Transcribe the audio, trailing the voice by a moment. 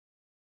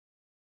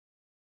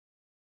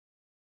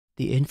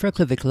The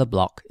infraclavicular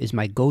block is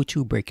my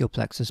go-to brachial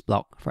plexus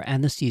block for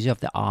anesthesia of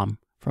the arm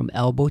from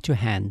elbow to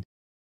hand,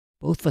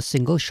 both for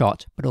single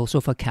shot but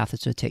also for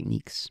catheter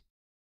techniques.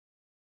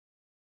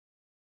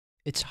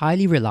 It's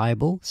highly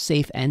reliable,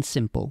 safe and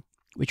simple,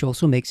 which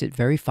also makes it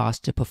very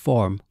fast to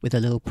perform with a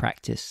little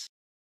practice.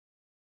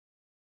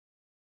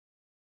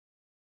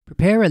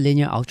 Prepare a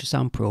linear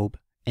ultrasound probe,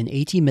 an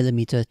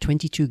 80mm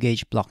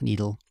 22-gauge block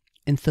needle,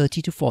 and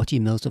 30 to 40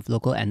 mL of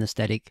local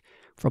anesthetic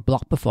for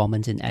block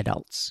performance in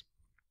adults.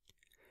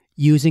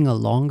 Using a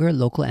longer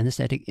local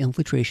anesthetic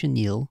infiltration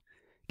needle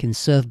can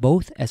serve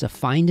both as a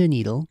finder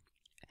needle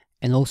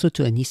and also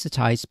to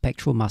anesthetize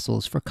pectoral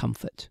muscles for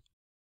comfort.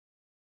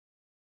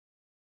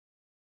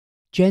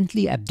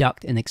 Gently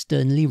abduct and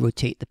externally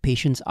rotate the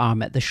patient's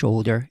arm at the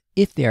shoulder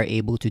if they are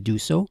able to do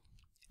so,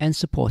 and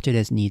support it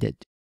as needed.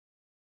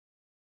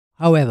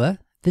 However,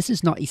 this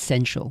is not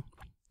essential.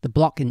 The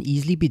block can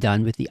easily be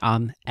done with the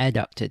arm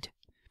adducted.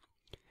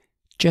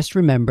 Just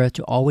remember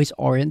to always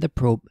orient the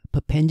probe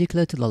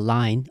perpendicular to the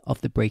line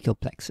of the brachial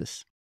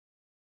plexus.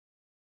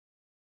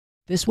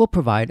 This will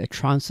provide a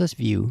transverse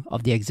view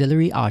of the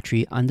axillary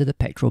artery under the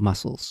pectoral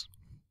muscles.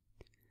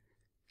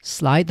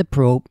 Slide the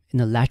probe in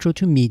a lateral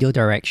to medial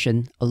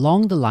direction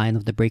along the line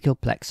of the brachial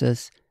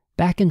plexus,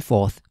 back and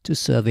forth to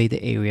survey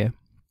the area.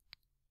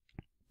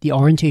 The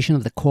orientation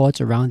of the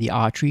cords around the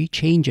artery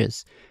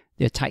changes.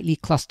 They are tightly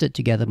clustered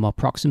together more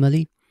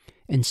proximally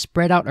and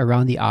spread out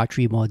around the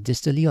artery more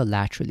distally or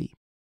laterally.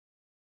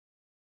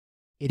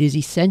 It is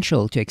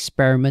essential to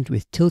experiment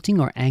with tilting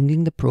or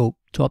angling the probe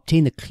to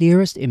obtain the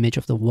clearest image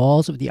of the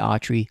walls of the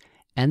artery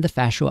and the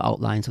fascial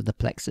outlines of the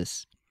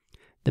plexus.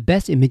 The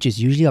best image is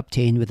usually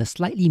obtained with a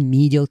slightly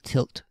medial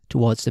tilt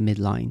towards the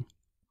midline.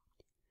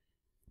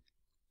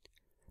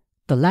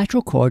 The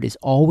lateral cord is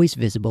always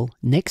visible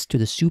next to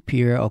the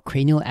superior or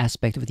cranial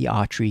aspect of the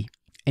artery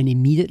and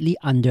immediately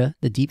under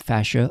the deep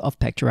fascia of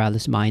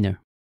pectoralis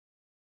minor.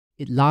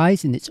 It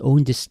lies in its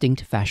own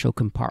distinct fascial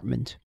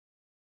compartment.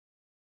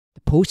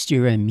 The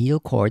posterior and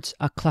medial cords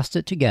are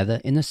clustered together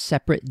in a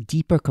separate,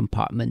 deeper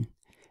compartment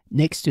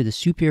next to the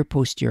superior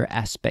posterior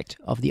aspect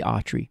of the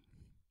artery.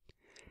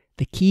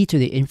 The key to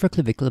the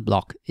infraclavicular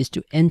block is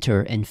to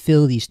enter and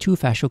fill these two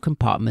fascial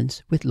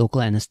compartments with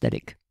local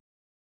anesthetic.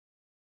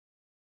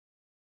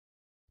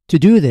 To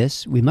do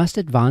this, we must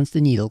advance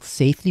the needle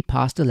safely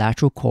past the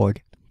lateral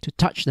cord to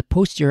touch the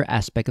posterior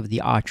aspect of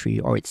the artery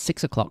or its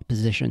 6 o'clock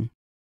position.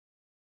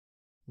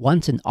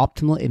 Once an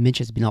optimal image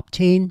has been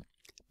obtained,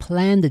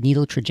 plan the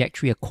needle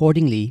trajectory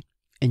accordingly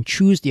and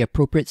choose the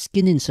appropriate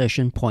skin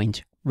insertion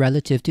point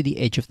relative to the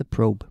edge of the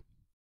probe.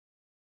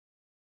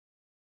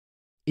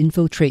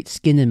 Infiltrate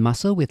skin and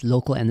muscle with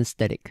local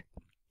anesthetic.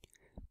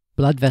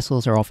 Blood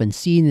vessels are often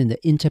seen in the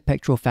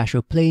interpectoral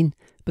fascial plane,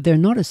 but they are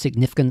not a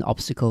significant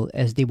obstacle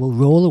as they will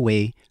roll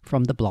away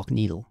from the block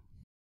needle.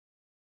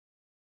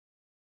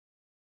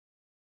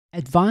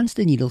 Advance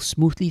the needle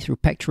smoothly through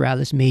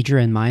pectoralis major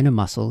and minor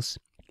muscles,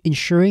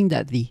 ensuring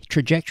that the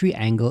trajectory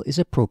angle is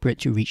appropriate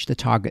to reach the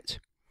target.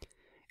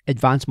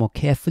 Advance more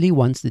carefully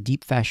once the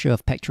deep fascia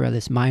of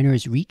pectoralis minor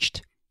is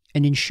reached,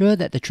 and ensure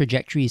that the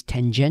trajectory is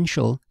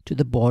tangential to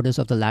the borders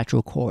of the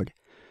lateral cord,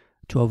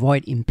 to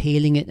avoid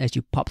impaling it as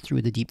you pop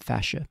through the deep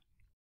fascia.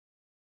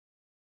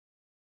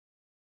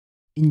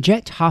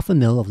 Inject half a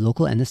ml of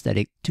local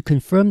anesthetic to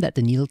confirm that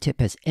the needle tip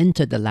has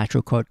entered the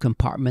lateral cord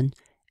compartment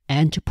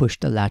and to push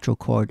the lateral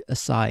cord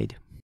aside.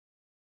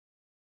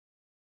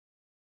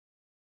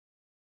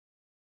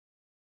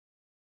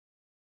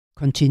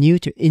 Continue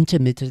to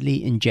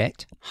intermittently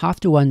inject half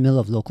to 1 ml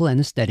of local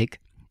anesthetic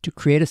to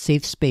create a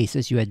safe space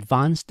as you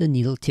advance the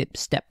needle tip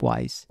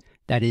stepwise.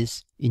 That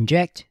is,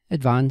 inject,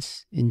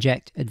 advance,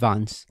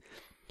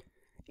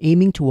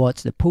 aiming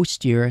towards the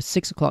posterior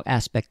 6 o'clock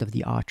aspect of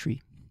the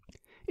artery.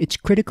 It's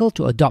critical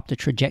to adopt a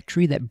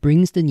trajectory that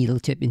brings the needle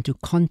tip into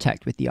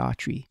contact with the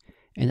artery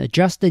and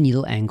adjust the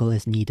needle angle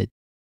as needed.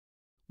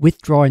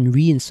 Withdraw and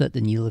reinsert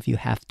the needle if you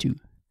have to.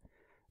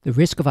 The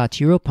risk of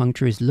arterial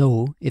puncture is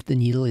low if the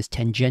needle is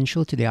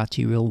tangential to the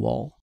arterial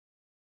wall.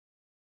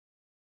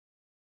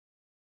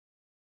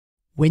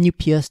 When you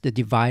pierce the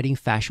dividing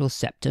fascial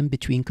septum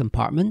between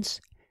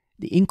compartments,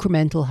 the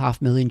incremental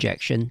half ml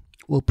injection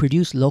will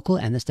produce local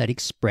anesthetic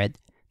spread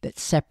that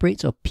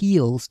separates or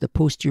peels the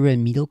posterior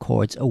and medial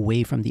cords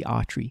away from the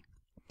artery.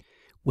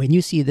 When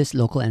you see this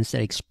local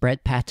anesthetic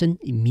spread pattern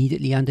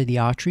immediately under the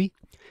artery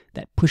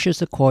that pushes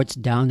the cords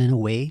down and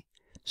away,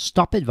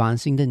 stop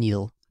advancing the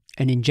needle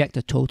and inject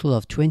a total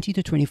of 20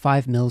 to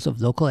 25 ml of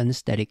local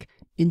anesthetic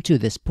into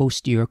this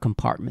posterior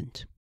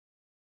compartment.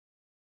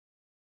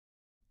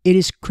 It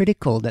is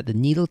critical that the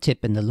needle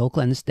tip and the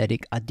local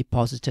anesthetic are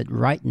deposited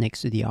right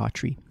next to the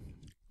artery.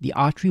 The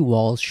artery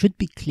walls should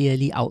be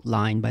clearly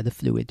outlined by the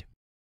fluid.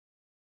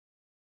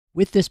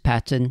 With this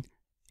pattern,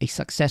 a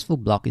successful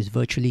block is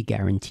virtually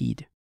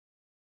guaranteed.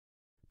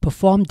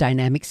 Perform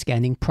dynamic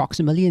scanning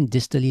proximally and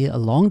distally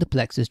along the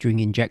plexus during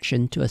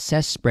injection to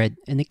assess spread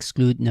and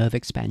exclude nerve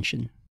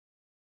expansion.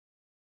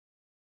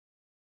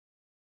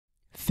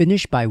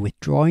 Finish by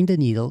withdrawing the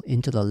needle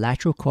into the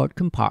lateral cord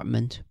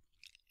compartment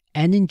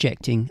and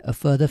injecting a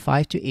further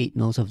 5 to 8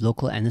 mL of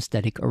local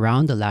anesthetic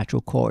around the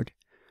lateral cord,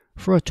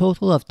 for a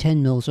total of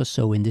 10 mL or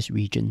so in this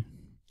region.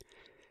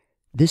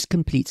 This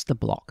completes the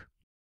block.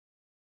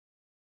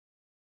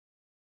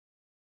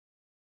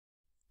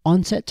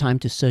 Onset time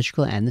to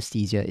surgical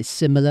anesthesia is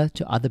similar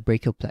to other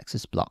brachial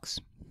plexus blocks.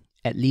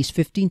 At least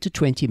 15 to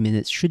 20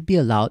 minutes should be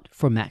allowed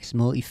for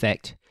maximal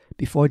effect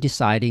before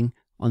deciding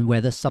on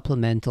whether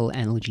supplemental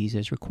analgesia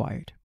is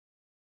required.